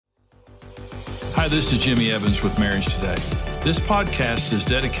Hi, this is Jimmy Evans with Marriage Today. This podcast is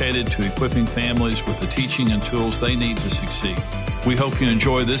dedicated to equipping families with the teaching and tools they need to succeed. We hope you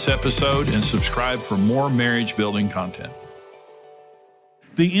enjoy this episode and subscribe for more marriage building content.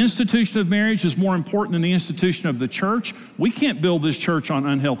 The institution of marriage is more important than the institution of the church. We can't build this church on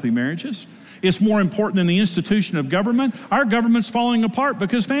unhealthy marriages. It's more important than the institution of government. Our government's falling apart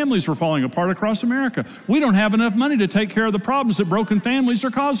because families are falling apart across America. We don't have enough money to take care of the problems that broken families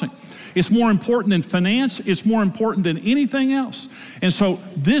are causing. It's more important than finance. It's more important than anything else. And so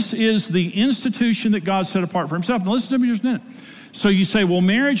this is the institution that God set apart for himself. Now listen to me just a minute. So you say, well,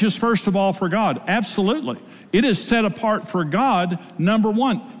 marriage is first of all for God. Absolutely. It is set apart for God, number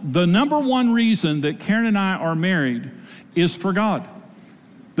one. The number one reason that Karen and I are married is for God.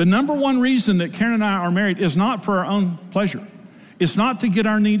 The number one reason that Karen and I are married is not for our own pleasure. It's not to get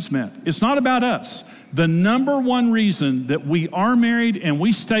our needs met. It's not about us. The number one reason that we are married and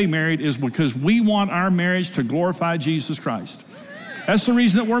we stay married is because we want our marriage to glorify Jesus Christ. That's the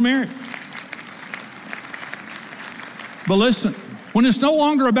reason that we're married. But listen, when it's no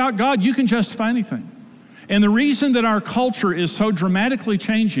longer about God, you can justify anything. And the reason that our culture is so dramatically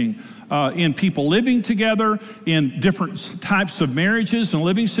changing in people living together, in different types of marriages and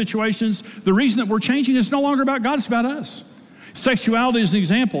living situations, the reason that we're changing is no longer about God, it's about us. Sexuality is an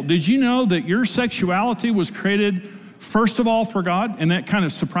example. Did you know that your sexuality was created first of all for God? And that kind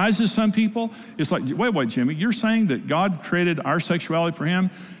of surprises some people. It's like, wait, Jimmy, you're saying that God created our sexuality for him?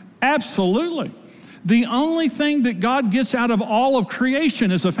 Absolutely. The only thing that God gets out of all of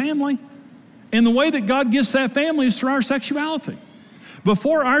creation is a family. And the way that God gets that family is through our sexuality.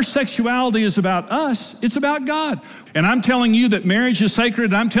 Before our sexuality is about us, it's about God. And I'm telling you that marriage is sacred.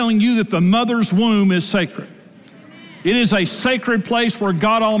 And I'm telling you that the mother's womb is sacred. It is a sacred place where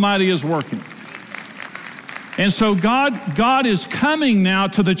God Almighty is working. And so God is coming now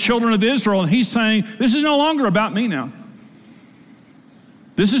to the children of Israel, and he's saying, this is no longer about me now.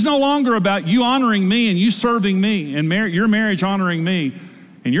 This is no longer about you honoring me and you serving me and your marriage honoring me,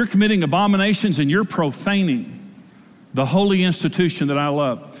 and you're committing abominations and you're profaning the holy institution that I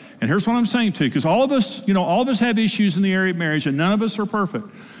love. And here's what I'm saying to you, because all of us have issues in the area of marriage, and none of us are perfect.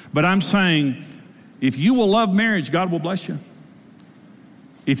 But I'm saying, if you will love marriage, God will bless you.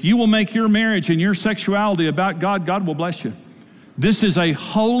 If you will make your marriage and your sexuality about God, God will bless you. This is a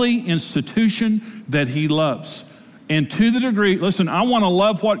holy institution that he loves. And to the degree, listen, I want to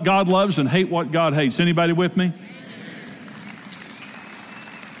love what God loves and hate what God hates. Anybody with me?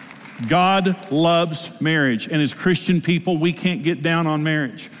 God loves marriage. And as Christian people, we can't get down on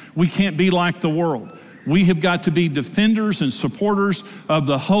marriage. We can't be like the world. We have got to be defenders and supporters of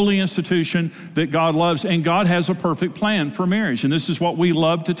the holy institution that God loves. And God has a perfect plan for marriage. And this is what we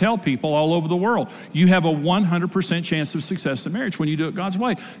love to tell people all over the world. You have a 100% chance of success in marriage when you do it God's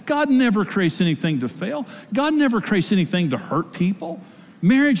way. God never creates anything to fail. God never creates anything to hurt people.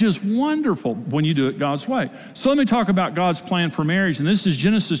 Marriage is wonderful when you do it God's way. So let me talk about God's plan for marriage. And this is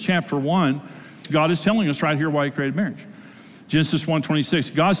Genesis chapter 1. God is telling us right here why he created marriage. Genesis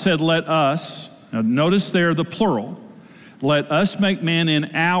 1:26. God said, let us, now notice there the plural, let us make man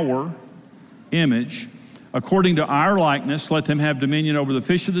in our image, according to our likeness. Let them have dominion over the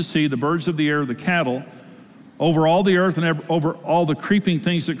fish of the sea, the birds of the air, the cattle, over all the earth and over all the creeping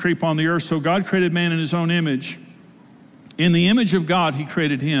things that creep on the earth. So God created man in his own image. In the image of God, he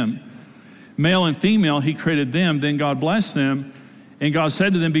created him. Male and female, he created them. Then God blessed them. And God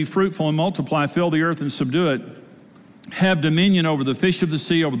said to them, be fruitful and multiply, fill the earth and subdue it. Have dominion over the fish of the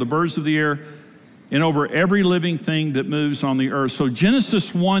sea, over the birds of the air, and over every living thing that moves on the earth. So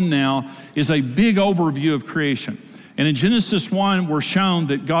Genesis 1 now is a big overview of creation. And in Genesis 1, we're shown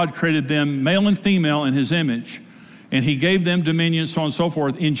that God created them male and female in his image. And he gave them dominion, so on and so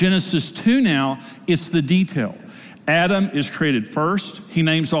forth. In Genesis 2 now, it's the detail. Adam is created first. He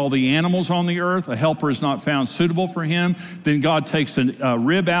names all the animals on the earth. A helper is not found suitable for him. Then God takes a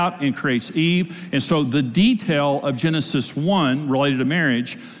rib out and creates Eve. And so the detail of Genesis 1 related to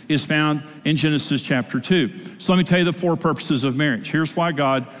marriage is found in Genesis chapter 2. So let me tell you the four purposes of marriage. Here's why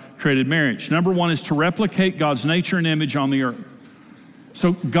God created marriage. Number one is to replicate God's nature and image on the earth.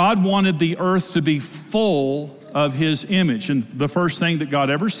 So God wanted the earth to be full of his image. And the first thing that God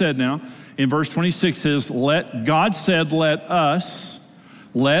ever said now, in verse 26 is, God said, let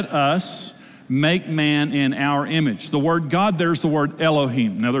us make man in our image. The word God, there's the word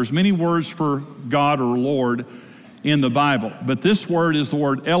Elohim. Now there's many words for God or Lord in the Bible, but this word is the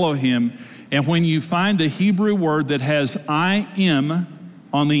word Elohim. And when you find a Hebrew word that has I am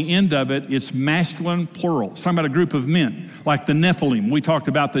on the end of it, it's masculine plural. It's talking about a group of men, like the Nephilim. We talked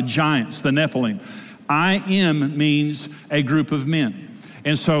about the giants, the Nephilim. I am means a group of men.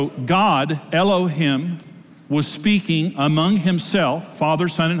 And so God, Elohim, was speaking among himself, Father,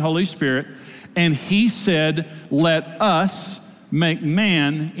 Son, and Holy Spirit, and he said, let us make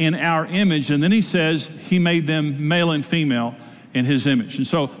man in our image. And then he says he made them male and female in his image. And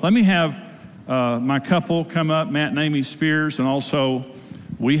so let me have my couple come up, Matt and Amy Spears, and also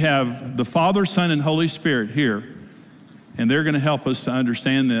we have the Father, Son, and Holy Spirit here, and they're going to help us to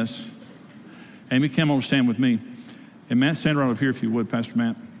understand this. Amy, come over, stand with me. And Matt, stand right over here if you would, Pastor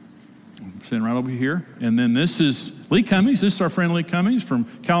Matt. Stand right over here. And then this is Lee Cummings. This is our friend Lee Cummings from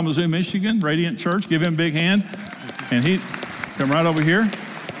Kalamazoo, Michigan, Radiant Church. Give him a big hand. And he, come right over here.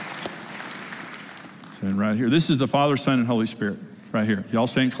 Stand right here. This is the Father, Son, and Holy Spirit. Right here. Y'all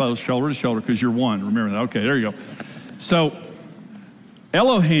stand close, shoulder to shoulder, because you're one. Remember that. Okay, there you go. So,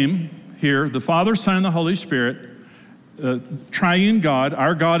 Elohim here, the Father, Son, and the Holy Spirit, triune God.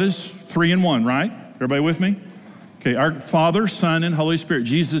 Our God is 3 in 1, right? Everybody with me? Okay, our Father, Son, and Holy Spirit.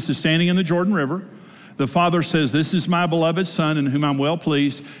 Jesus is standing in the Jordan River. The Father says, this is my beloved Son in whom I'm well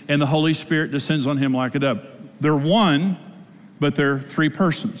pleased, and the Holy Spirit descends on him like a dove. They're one, but they're 3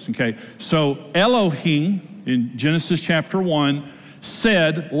 persons, okay? So Elohim, in Genesis chapter 1,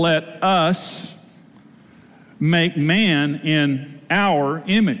 said, let us make man in our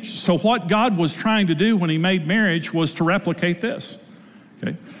image. So what God was trying to do when he made marriage was to replicate this,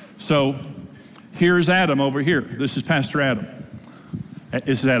 okay? So here's Adam over here. This is Pastor Adam.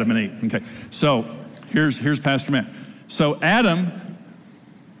 This is Adam and Eve, okay? So here's Pastor Matt. So Adam,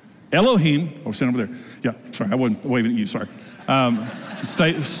 Elohim, stand over there. Yeah, sorry, I wasn't waving at you, sorry.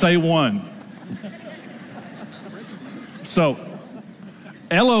 Stay one. So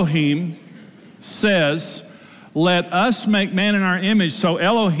Elohim says, let us make man in our image. So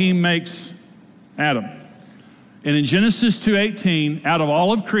Elohim makes Adam. And in Genesis 2:18, out of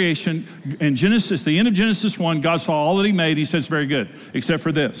all of creation, in Genesis, the end of Genesis 1, God saw all that he made. He said, it's very good, except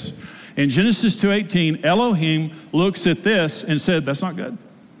for this. In Genesis 2:18, Elohim looks at this and said, that's not good.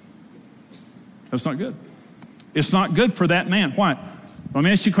 That's not good. It's not good for that man. Why? Let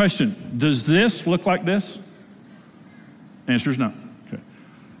me ask you a question. Does this look like this? The answer is no. Okay.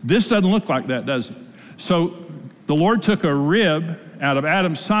 This doesn't look like that, does it? So the Lord took a rib out of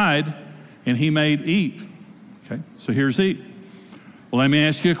Adam's side and he made Eve. Okay, so here's Eve. Well, let me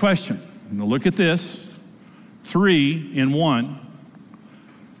ask you a question. Now look at this. 3 in 1.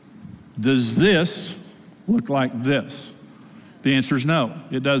 Does this look like this? The answer is no,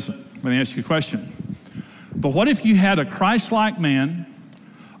 it doesn't. Let me ask you a question. But what if you had a Christ-like man,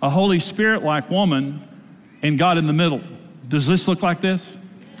 a Holy Spirit-like woman, and God in the middle? Does this look like this?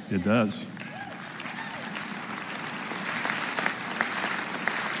 It does.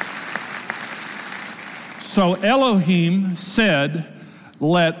 So Elohim said,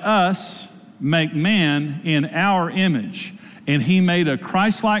 let us make man in our image. And he made a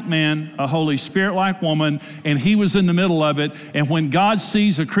Christ-like man, a Holy Spirit-like woman, and he was in the middle of it. And when God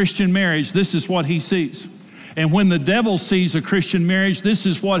sees a Christian marriage, this is what he sees. And when the devil sees a Christian marriage, this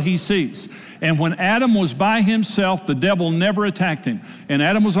is what he sees. And when Adam was by himself, the devil never attacked him. And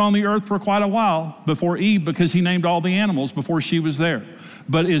Adam was on the earth for quite a while before Eve, because he named all the animals before she was there.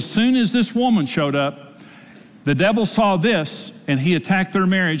 But as soon as this woman showed up, the devil saw this, and he attacked their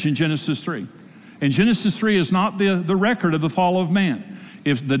marriage in Genesis 3. And Genesis 3 is not the record of the fall of man.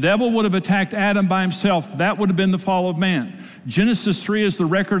 If the devil would have attacked Adam by himself, that would have been the fall of man. Genesis 3 is the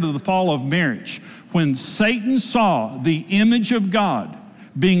record of the fall of marriage. When Satan saw the image of God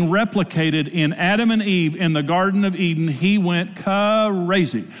being replicated in Adam and Eve in the Garden of Eden, he went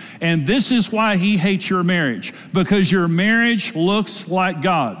crazy. And this is why he hates your marriage, because your marriage looks like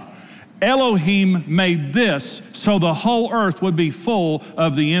God. Elohim made this so the whole earth would be full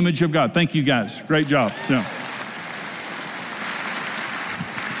of the image of God. Thank you guys. Great job. Yeah.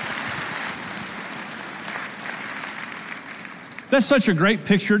 That's such a great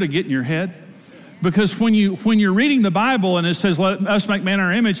picture to get in your head, because when you're reading the Bible and it says, let us make man in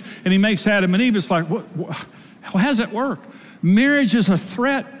our image, and he makes Adam and Eve, it's like, how does that work? Marriage is a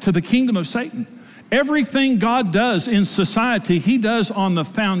threat to the kingdom of Satan. Everything God does in society, he does on the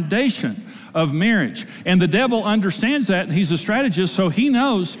foundation of marriage. And the devil understands that, and he's a strategist, so he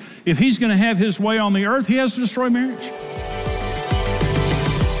knows if he's going to have his way on the earth, he has to destroy marriage.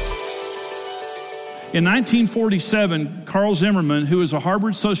 In 1947, Carl Zimmerman, who is a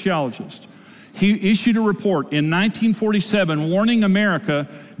Harvard sociologist, he issued a report in 1947 warning America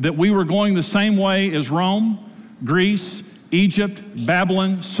that we were going the same way as Rome, Greece, Egypt,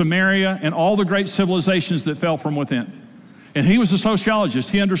 Babylon, Samaria, and all the great civilizations that fell from within. And he was a sociologist.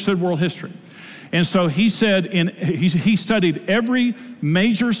 He understood world history. And so he said, he studied every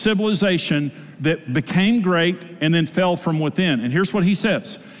major civilization that became great and then fell from within. And here's what he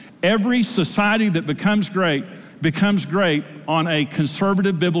says. Every society that becomes great on a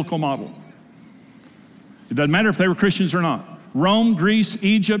conservative biblical model. It doesn't matter if they were Christians or not. Rome, Greece,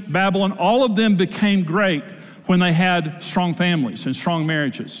 Egypt, Babylon, all of them became great when they had strong families and strong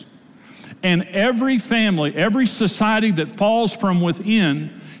marriages. And every family, every society that falls from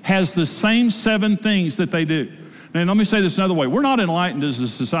within has the same 7 things that they do. And let me say this another way. We're not enlightened as a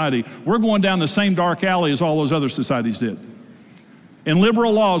society. We're going down the same dark alley as all those other societies did. And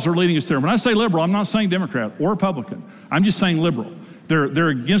liberal laws are leading us there. When I say liberal, I'm not saying Democrat or Republican. I'm just saying liberal. They're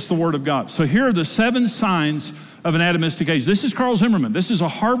against the Word of God. So here are the 7 signs of an atomistic age. This is Carl Zimmerman. This is a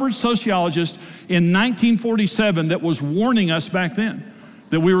Harvard sociologist in 1947 that was warning us back then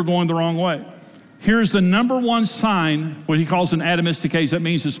that we were going the wrong way. Here's the number 1 sign, what he calls an atomistic age. That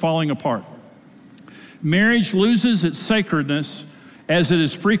means it's falling apart. Marriage loses its sacredness as it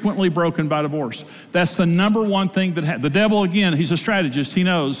is frequently broken by divorce. That's the number 1 thing that the devil, again, he's a strategist. He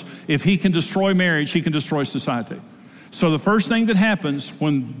knows if he can destroy marriage, he can destroy society. So the first thing that happens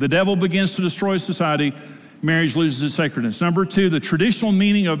when the devil begins to destroy society, marriage loses its sacredness. Number 2, the traditional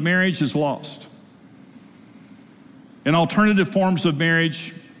meaning of marriage is lost. And alternative forms of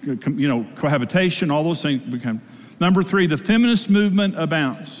marriage, cohabitation, all those things become. Number 3, the feminist movement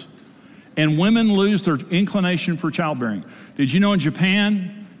abounds. And women lose their inclination for childbearing. Did you know in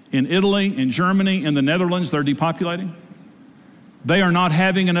Japan, in Italy, in Germany, in the Netherlands, they're depopulating? They are not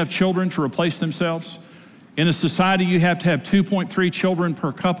having enough children to replace themselves. In a society, you have to have 2.3 children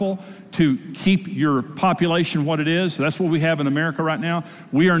per couple to keep your population what it is. That's what we have in America right now.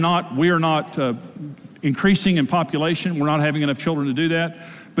 We are not increasing in population. We're not having enough children to do that.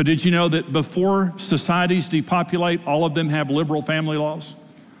 But did you know that before societies depopulate, all of them have liberal family laws?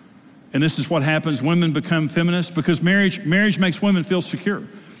 And this is what happens. Women become feminists because marriage makes women feel secure.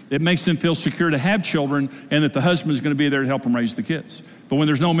 It makes them feel secure to have children and that the husband is going to be there to help them raise the kids. But when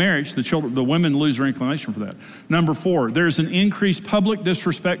there's no marriage, the women lose their inclination for that. Number 4, there's an increased public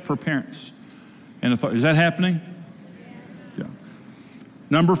disrespect for parents. And is that happening? Yeah.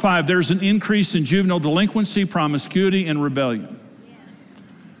 Number 5, there's an increase in juvenile delinquency, promiscuity, and rebellion.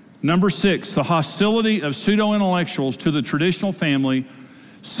 Number 6, the hostility of pseudo-intellectuals to the traditional family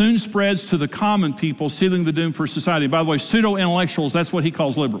soon spreads to the common people, sealing the doom for society. By the way, pseudo-intellectuals, that's what he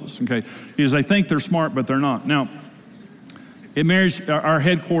calls liberals, okay? Because they think they're smart, but they're not. Now, at Marriage, our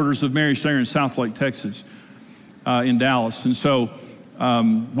headquarters of Marriage there in Southlake, Texas, in Dallas. And so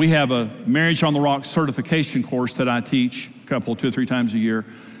we have a Marriage on the Rocks certification course that I teach 2 or 3 times a year.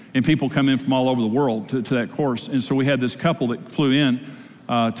 And people come in from all over the world to that course. And so we had this couple that flew in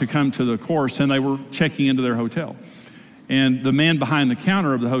to come to the course, and they were checking into their hotel. And the man behind the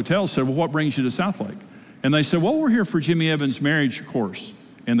counter of the hotel said, well, what brings you to Southlake? And they said, well, we're here for Jimmy Evans' marriage course.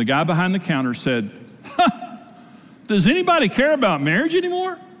 And the guy behind the counter said, does anybody care about marriage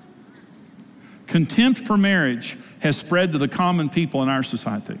anymore? Contempt for marriage has spread to the common people in our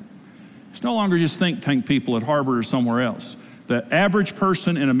society. It's no longer just think tank people at Harvard or somewhere else. The average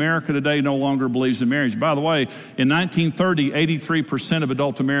person in America today no longer believes in marriage. By the way, in 1930, 83% of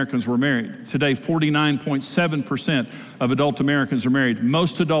adult Americans were married. Today, 49.7% of adult Americans are married.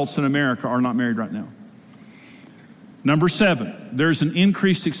 Most adults in America are not married right now. Number 7, there's an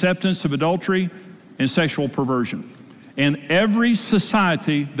increased acceptance of adultery and sexual perversion. And every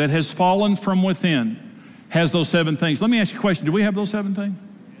society that has fallen from within has those 7 things. Let me ask you a question. Do we have those 7 things?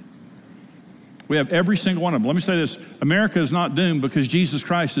 We have every single one of them. Let me say this. America is not doomed because Jesus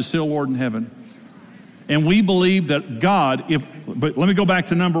Christ is still Lord in heaven. And we believe that God, but let me go back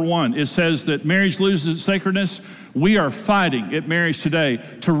to number 1. It says that marriage loses its sacredness. We are fighting at Marriage Today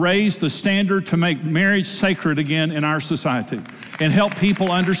to raise the standard to make marriage sacred again in our society and help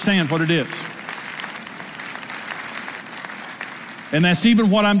people understand what it is. And that's even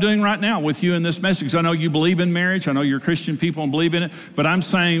what I'm doing right now with you in this message. Because I know you believe in marriage. I know you're Christian people and believe in it. But I'm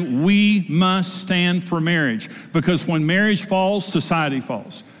saying we must stand for marriage. Because when marriage falls, society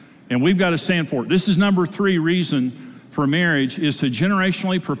falls. And we've got to stand for it. This is number 3 reason for marriage, is to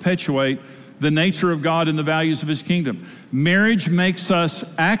generationally perpetuate the nature of God and the values of his kingdom. Marriage makes us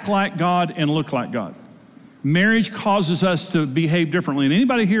act like God and look like God. Marriage causes us to behave differently. And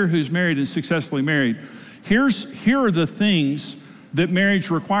anybody here who's married and successfully married, here are the things that marriage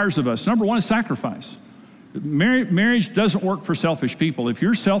requires of us. Number 1 is sacrifice. Marriage doesn't work for selfish people. If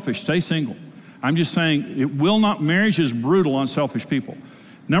you're selfish, stay single. I'm just saying marriage is brutal on selfish people.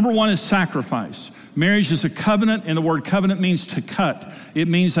 Number one is sacrifice. Marriage is a covenant, and the word covenant means to cut. It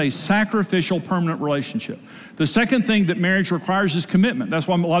means a sacrificial, permanent relationship. The second thing that marriage requires is commitment. That's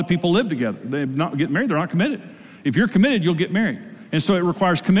why a lot of people live together. They not get married, they're not committed. If you're committed, you'll get married. And so it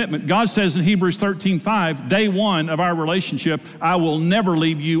requires commitment. God says in Hebrews 13:5, day one of our relationship, I will never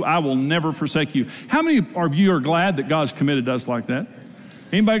leave you, I will never forsake you. How many of you are glad that God's committed to us like that?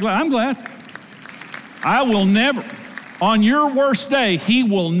 Anybody glad? I'm glad. I will never. On your worst day, he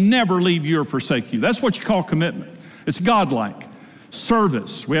will never leave you or forsake you. That's what you call commitment. It's godlike.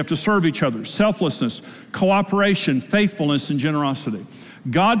 Service. We have to serve each other. Selflessness, cooperation, faithfulness, and generosity.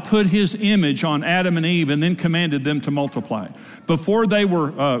 God put his image on Adam and Eve and then commanded them to multiply. Before they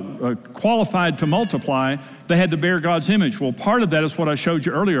were qualified to multiply, they had to bear God's image. Well, part of that is what I showed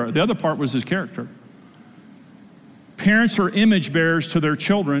you earlier. The other part was his character. Parents are image bearers to their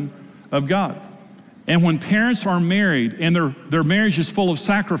children of God. And when parents are married and their marriage is full of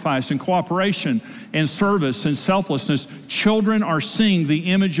sacrifice and cooperation and service and selflessness, children are seeing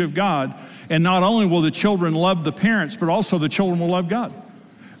the image of God. And not only will the children love the parents, but also the children will love God.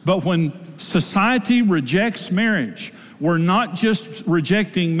 But when society rejects marriage, we're not just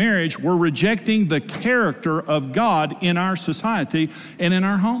rejecting marriage, we're rejecting the character of God in our society and in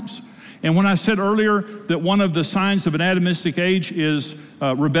our homes. And when I said earlier that one of the signs of an atomistic age is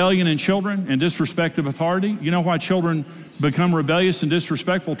rebellion in children and disrespect of authority, you know why children become rebellious and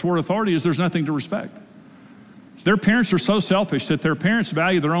disrespectful toward authority is there's nothing to respect. Their parents are so selfish that their parents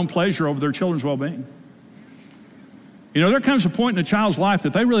value their own pleasure over their children's well-being. You know, there comes a point in a child's life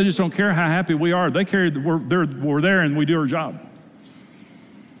that they really just don't care how happy we are. They care that we're there and we do our job.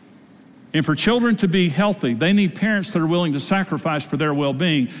 And for children to be healthy, they need parents that are willing to sacrifice for their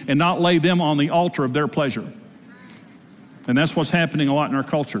well-being and not lay them on the altar of their pleasure. And that's what's happening a lot in our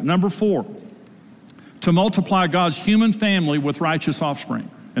culture. Number 4, to multiply God's human family with righteous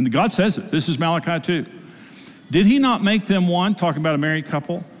offspring. And God says it. This is Malachi 2. Did he not make them one, talking about a married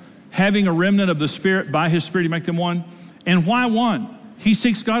couple, having a remnant of the Spirit, by his Spirit he make them one? And why one? He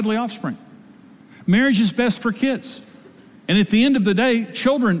seeks godly offspring. Marriage is best for kids. And at the end of the day,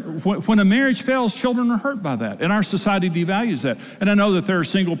 children, when a marriage fails, children are hurt by that. And our society devalues that. And I know that there are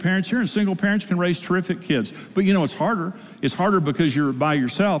single parents here, and single parents can raise terrific kids. But you know, it's harder. It's harder because you're by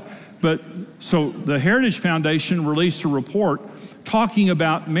yourself. But so the Heritage Foundation released a report talking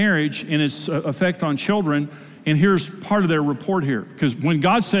about marriage and its effect on children. And here's part of their report here. Because when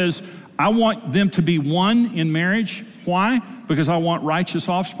God says, I want them to be one in marriage, why? Because I want righteous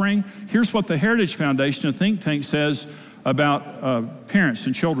offspring. Here's what the Heritage Foundation, a think tank, says about parents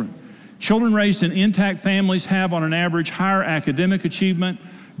and children. Children raised in intact families have, on an average, higher academic achievement,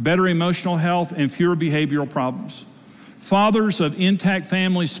 better emotional health, and fewer behavioral problems. Fathers of intact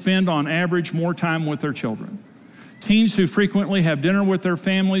families spend, on average, more time with their children. Teens who frequently have dinner with their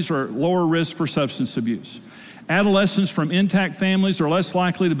families are at lower risk for substance abuse. Adolescents from intact families are less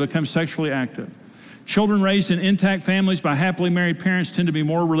likely to become sexually active. Children raised in intact families by happily married parents tend to be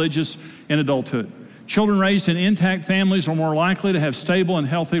more religious in adulthood. Children raised in intact families are more likely to have stable and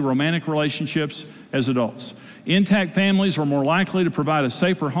healthy romantic relationships as adults. Intact families are more likely to provide a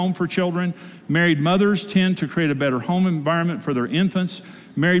safer home for children. Married mothers tend to create a better home environment for their infants.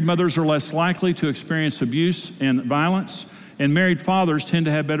 Married mothers are less likely to experience abuse and violence. And married fathers tend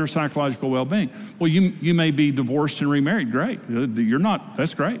to have better psychological well-being. Well, you may be divorced and remarried. Great. You're not.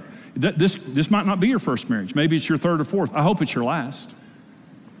 That's great. This might not be your first marriage. Maybe it's your third or fourth. I hope it's your last.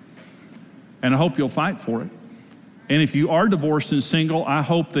 And I hope you'll fight for it. And if you are divorced and single, I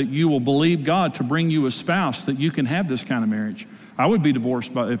hope that you will believe God to bring you a spouse that you can have this kind of marriage. I would be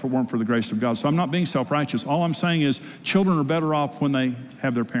divorced if it weren't for the grace of God. So I'm not being self-righteous. All I'm saying is children are better off when they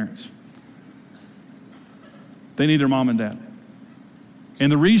have their parents. They need their mom and dad.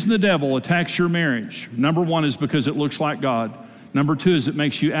 And the reason the devil attacks your marriage, number 1 is because it looks like God. Number 2 is it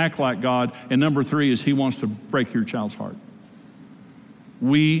makes you act like God. And number 3 is he wants to break your child's heart.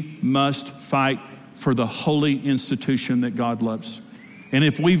 We must fight for the holy institution that God loves. And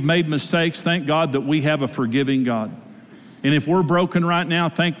if we've made mistakes, thank God that we have a forgiving God. And if we're broken right now,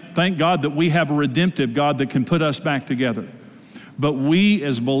 thank God that we have a redemptive God that can put us back together. But we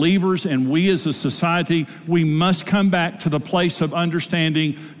as believers and we as a society, we must come back to the place of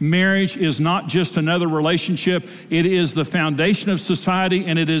understanding marriage is not just another relationship. It is the foundation of society,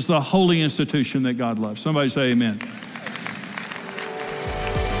 and it is the holy institution that God loves. Somebody say amen.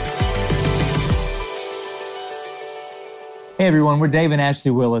 Hey everyone, we're Dave and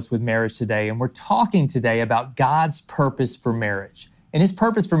Ashley Willis with Marriage Today, and we're talking today about God's purpose for marriage. And his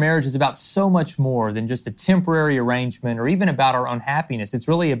purpose for marriage is about so much more than just a temporary arrangement or even about our own happiness. It's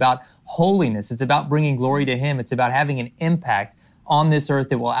really about holiness. It's about bringing glory to him. It's about having an impact on this earth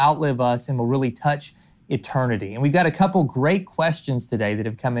that will outlive us and will really touch eternity. And we've got a couple great questions today that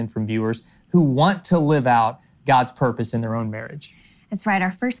have come in from viewers who want to live out God's purpose in their own marriage. That's right.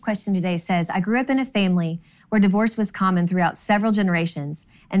 Our first question today says, I grew up in a family where divorce was common throughout several generations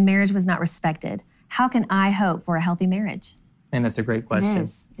and marriage was not respected. How can I hope for a healthy marriage? And that's a great question.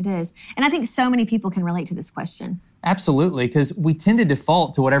 It is. And I think so many people can relate to this question. Absolutely, because we tend to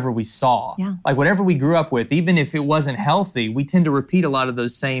default to whatever we saw. Yeah. Like whatever we grew up with, even if it wasn't healthy, we tend to repeat a lot of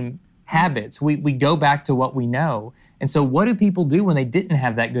those same habits. We go back to what we know. And so what do people do when they didn't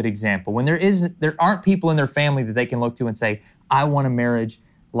have that good example? When there aren't people in their family that they can look to and say, I want a marriage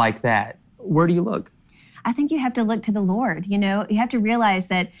like that. Where do you look? I think you have to look to the Lord. You have to realize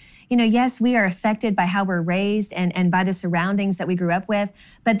that, yes, we are affected by how we're raised and by the surroundings that we grew up with,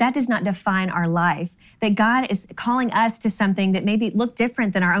 but that does not define our life. That God is calling us to something that maybe look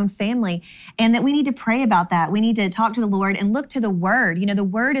different than our own family, and that we need to pray about that. We need to talk to the Lord and look to the Word. The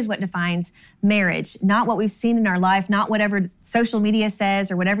Word is what defines marriage, not what we've seen in our life, not whatever social media says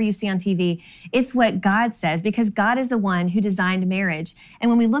or whatever you see on TV. It's what God says, because God is the one who designed marriage. And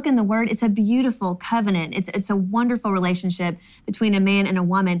when we look in the Word, it's a beautiful covenant. It's a wonderful relationship between a man and a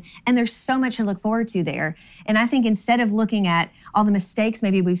woman. And there's so much to look forward to there. And I think instead of looking at all the mistakes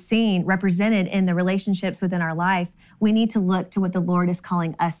maybe we've seen represented in the relationships within our life, we need to look to what the Lord is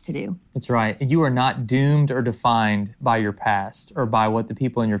calling us to do. That's right. You are not doomed or defined by your past or by what the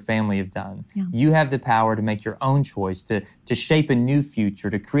people in your family have done. Yeah. You have the power to make your own choice, to shape a new future,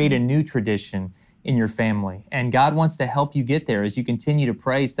 to create a new tradition in your family. And God wants to help you get there as you continue to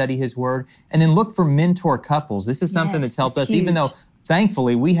pray, study His Word, and then look for mentor couples. This is something that's helped us, huge. even though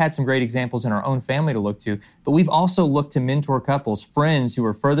thankfully, we had some great examples in our own family to look to, but we've also looked to mentor couples, friends who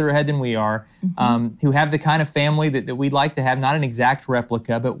are further ahead than we are, who have the kind of family that we'd like to have, not an exact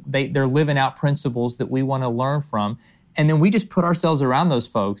replica, but they're living out principles that we want to learn from. And then we just put ourselves around those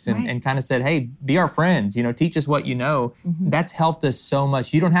folks and kind of said, hey, be our friends, teach us what you know. That's helped us so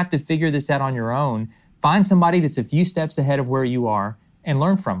much. You don't have to figure this out on your own. Find somebody that's a few steps ahead of where you are and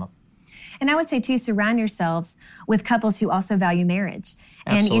learn from them. And I would say, too, surround yourselves with couples who also value marriage.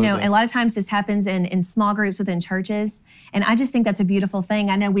 Absolutely. And, a lot of times this happens in small groups within churches. And I just think that's a beautiful thing.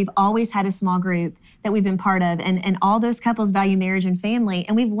 I know we've always had a small group that we've been part of, and all those couples value marriage and family.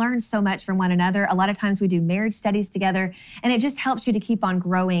 And we've learned so much from one another. A lot of times we do marriage studies together, and it just helps you to keep on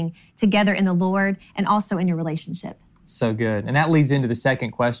growing together in the Lord and also in your relationship. So good. And that leads into the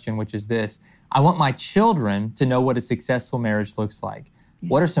second question, which is this. I want my children to know what a successful marriage looks like. Yes.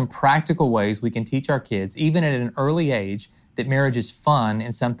 What are some practical ways we can teach our kids, even at an early age, that marriage is fun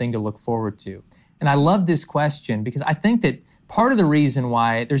and something to look forward to? And I love this question because I think that part of the reason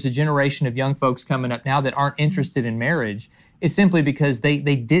why there's a generation of young folks coming up now that aren't interested in marriage is simply because they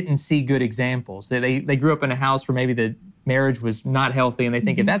didn't see good examples. They grew up in a house where maybe the marriage was not healthy, and they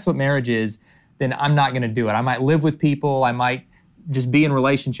think if that's what marriage is, then I'm not going to do it. I might live with people, I might just be in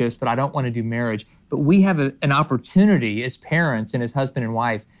relationships, but I don't want to do marriage. But we have an opportunity as parents and as husband and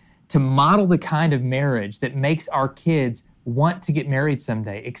wife to model the kind of marriage that makes our kids want to get married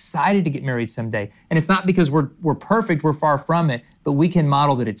someday, excited to get married someday. And it's not because we're perfect, we're far from it, but we can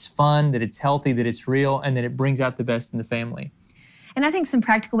model that it's fun, that it's healthy, that it's real, and that it brings out the best in the family. And I think some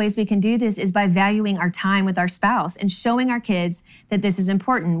practical ways we can do this is by valuing our time with our spouse and showing our kids that this is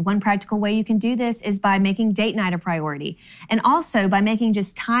important. One practical way you can do this is by making date night a priority, and also by making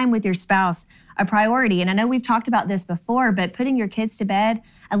just time with your spouse a priority. And I know we've talked about this before, but putting your kids to bed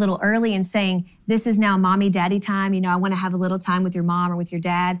a little early and saying, this is now mommy, daddy time. I want to have a little time with your mom or with your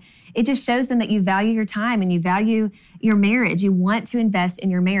dad. It just shows them that you value your time and you value your marriage. You want to invest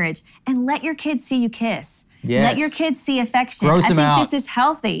in your marriage, and let your kids see you kiss. Yes. Let your kids see affection. Gross them out. I think this is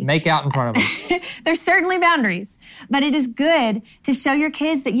healthy. Make out in front of them. There's certainly boundaries, but it is good to show your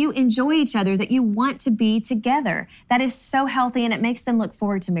kids that you enjoy each other, that you want to be together. That is so healthy, and it makes them look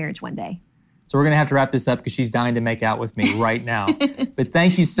forward to marriage one day. So we're going to have to wrap this up because she's dying to make out with me right now. But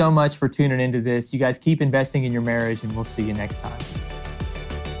thank you so much for tuning into this. You guys keep investing in your marriage, and we'll see you next time.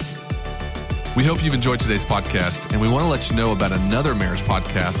 We hope you've enjoyed today's podcast, and we want to let you know about another marriage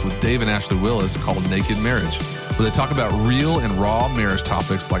podcast with Dave and Ashley Willis called Naked Marriage, where they talk about real and raw marriage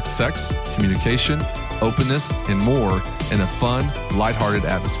topics like sex, communication, openness, and more in a fun, lighthearted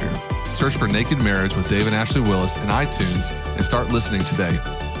atmosphere. Search for Naked Marriage with Dave and Ashley Willis in iTunes and start listening today.